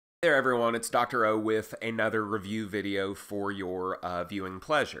Hey there everyone, it's Dr. O with another review video for your viewing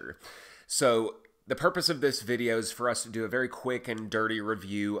pleasure. So the purpose of this video is for us to do a very quick and dirty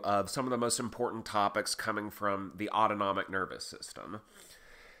review of some of the most important topics coming from the autonomic nervous system.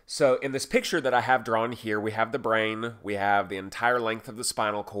 So in this picture that I have drawn here, we have the brain, we have the entire length of the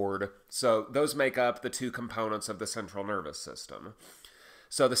spinal cord. So those make up the two components of the central nervous system.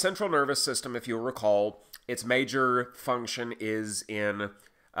 So the central nervous system, if you'll recall, its major function is in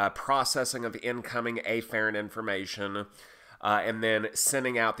processing of incoming afferent information, and then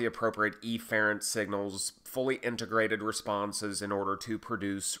sending out the appropriate efferent signals, fully integrated responses in order to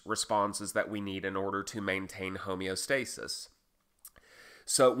produce responses that we need in order to maintain homeostasis.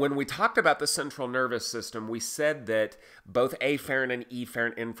 So when we talked about the central nervous system, we said that both afferent and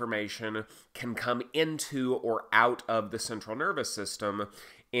efferent information can come into or out of the central nervous system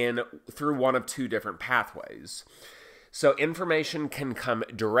through one of two different pathways. So information can come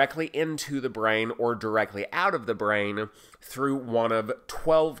directly into the brain or directly out of the brain through one of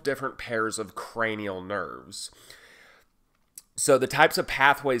 12 different pairs of cranial nerves. So the types of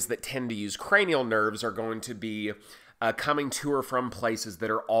pathways that tend to use cranial nerves are going to be coming to or from places that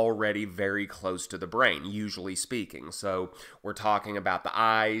are already very close to the brain, usually speaking. So we're talking about the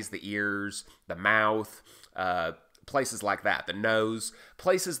eyes, the ears, the mouth, places like that, the nose,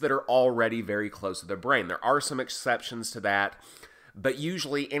 places that are already very close to the brain. There are some exceptions to that, but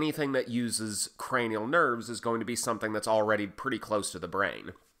usually anything that uses cranial nerves is going to be something that's already pretty close to the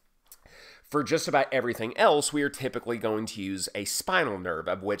brain. For just about everything else, we are typically going to use a spinal nerve,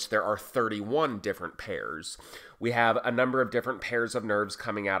 of which there are 31 different pairs. We have a number of different pairs of nerves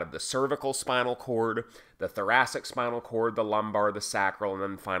coming out of the cervical spinal cord, the thoracic spinal cord, the lumbar, the sacral, and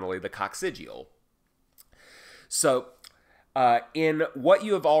then finally the coccygeal. So, in what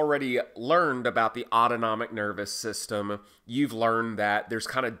you have already learned about the autonomic nervous system, you've learned that there's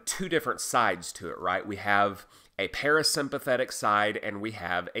kind of two different sides to it, right? We have a parasympathetic side and we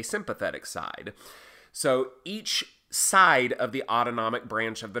have a sympathetic side. So each side of the autonomic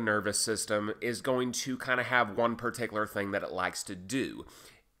branch of the nervous system is going to kind of have one particular thing that it likes to do.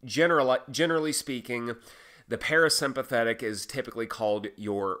 Generally speaking, the parasympathetic is typically called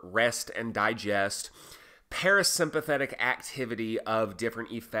your rest and digest. Parasympathetic activity of different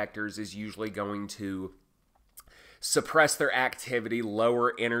effectors is usually going to suppress their activity,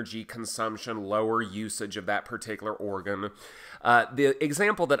 lower energy consumption, lower usage of that particular organ. The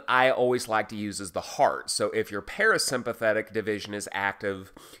example that I always like to use is the heart. So if your parasympathetic division is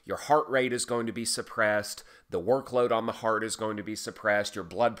active, your heart rate is going to be suppressed, the workload on the heart is going to be suppressed, your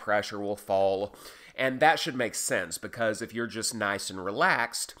blood pressure will fall, and that should make sense because if you're just nice and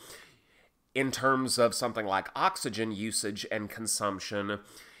relaxed, in terms of something like oxygen usage and consumption,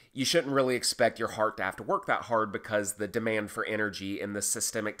 you shouldn't really expect your heart to have to work that hard because the demand for energy in the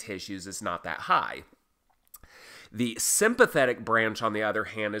systemic tissues is not that high. The sympathetic branch, on the other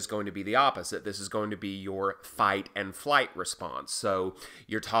hand, is going to be the opposite. This is going to be your fight and flight response. So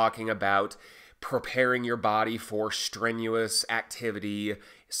you're talking about preparing your body for strenuous activity,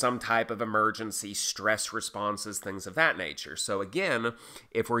 some type of emergency, stress responses, things of that nature. So again,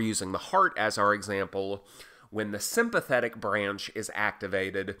 if we're using the heart as our example, when the sympathetic branch is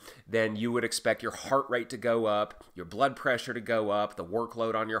activated, then you would expect your heart rate to go up, your blood pressure to go up, the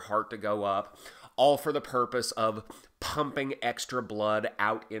workload on your heart to go up, all for the purpose of pumping extra blood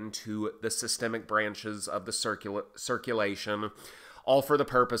out into the systemic branches of the circulation, all for the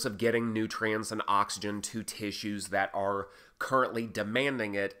purpose of getting nutrients and oxygen to tissues that are currently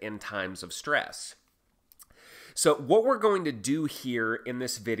demanding it in times of stress. So what we're going to do here in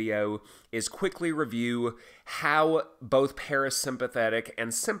this video is quickly review how both parasympathetic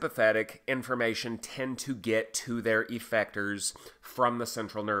and sympathetic information tend to get to their effectors from the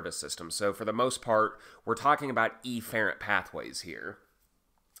central nervous system. So for the most part, we're talking about efferent pathways here.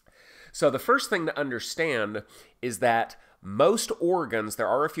 So the first thing to understand is that most organs, there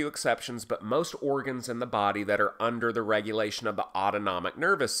are a few exceptions, but most organs in the body that are under the regulation of the autonomic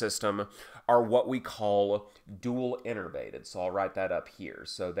nervous system are what we call dual innervated. So I'll write that up here.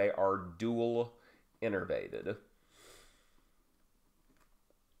 So they are dual innervated.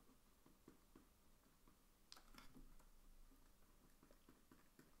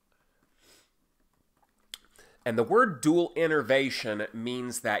 And the word dual innervation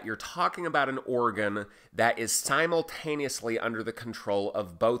means that you're talking about an organ that is simultaneously under the control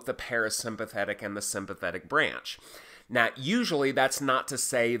of both the parasympathetic and the sympathetic branch. Now, usually that's not to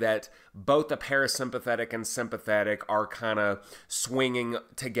say that both the parasympathetic and sympathetic are kind of swinging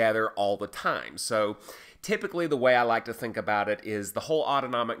together all the time. So typically the way I like to think about it is the whole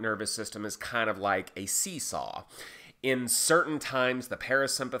autonomic nervous system is kind of like a seesaw. In certain times, the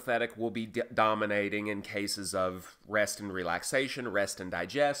parasympathetic will be dominating in cases of rest and relaxation, rest and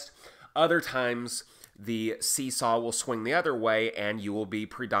digest. Other times, the seesaw will swing the other way and you will be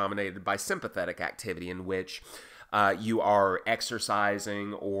predominated by sympathetic activity, in which you are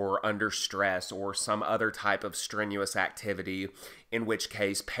exercising or under stress or some other type of strenuous activity, in which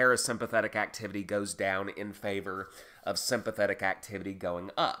case parasympathetic activity goes down in favor of sympathetic activity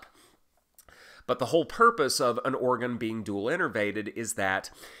going up. But the whole purpose of an organ being dual innervated is that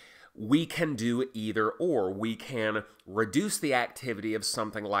we can do either or. We can reduce the activity of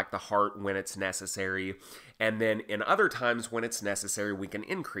something like the heart when it's necessary, and then in other times when it's necessary, we can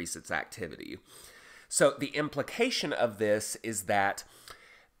increase its activity. So the implication of this is that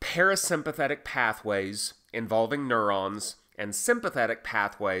parasympathetic pathways involving neurons and sympathetic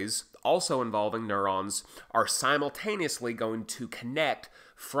pathways also involving neurons are simultaneously going to connect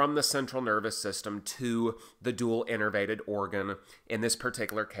from the central nervous system to the dual innervated organ. In this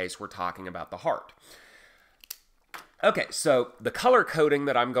particular case, we're talking about the heart. Okay, so the color coding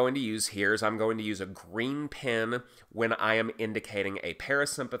that I'm going to use here is I'm going to use a green pen when I am indicating a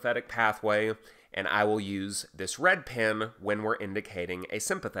parasympathetic pathway, and I will use this red pen when we're indicating a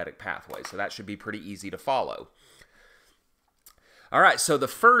sympathetic pathway. So that should be pretty easy to follow. All right, so the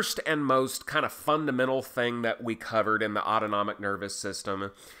first and most kind of fundamental thing that we covered in the autonomic nervous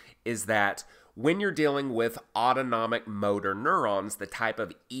system is that when you're dealing with autonomic motor neurons, the type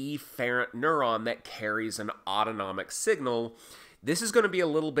of efferent neuron that carries an autonomic signal, this is going to be a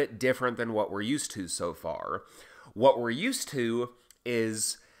little bit different than what we're used to so far. What we're used to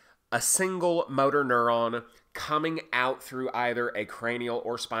is a single motor neuron coming out through either a cranial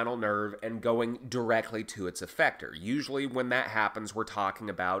or spinal nerve and going directly to its effector. Usually when that happens, we're talking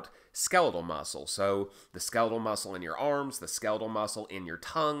about skeletal muscle. So the skeletal muscle in your arms, the skeletal muscle in your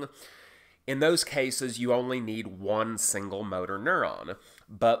tongue. In those cases, you only need one single motor neuron.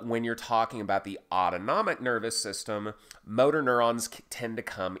 But when you're talking about the autonomic nervous system, motor neurons tend to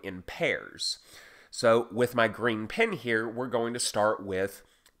come in pairs. So with my green pen here, we're going to start with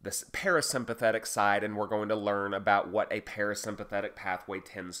the parasympathetic side, and we're going to learn about what a parasympathetic pathway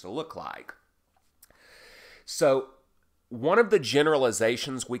tends to look like. So one of the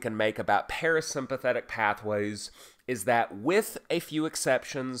generalizations we can make about parasympathetic pathways is that, with a few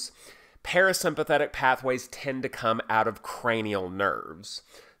exceptions, parasympathetic pathways tend to come out of cranial nerves.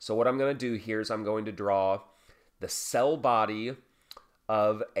 So what I'm going to do here is I'm going to draw the cell body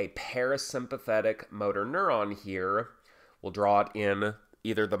of a parasympathetic motor neuron here. We'll draw it in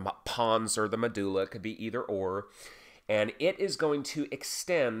either the pons or the medulla, it could be either or, and it is going to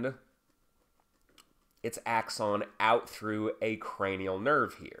extend its axon out through a cranial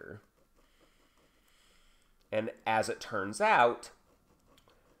nerve here. And as it turns out,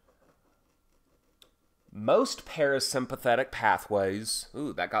 most parasympathetic pathways,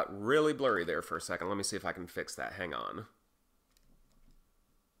 ooh, that got really blurry there for a second. Let me see if I can fix that. Hang on.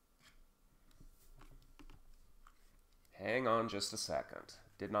 Hang on just a second.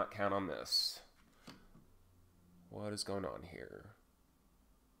 Did not count on this. What is going on here?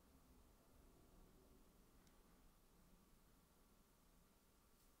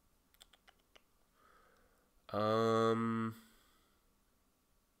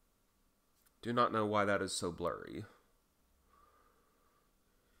 Do not know why that is so blurry.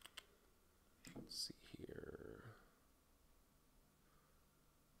 Let's see here.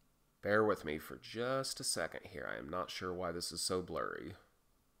 Bear with me for just a second here. I am not sure why this is so blurry.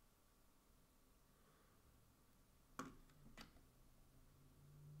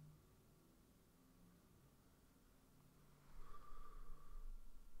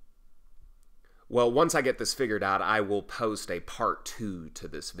 Well, once I get this figured out, I will post a part 2 to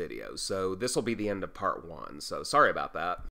this video. So this will be the end of part 1. So sorry about that.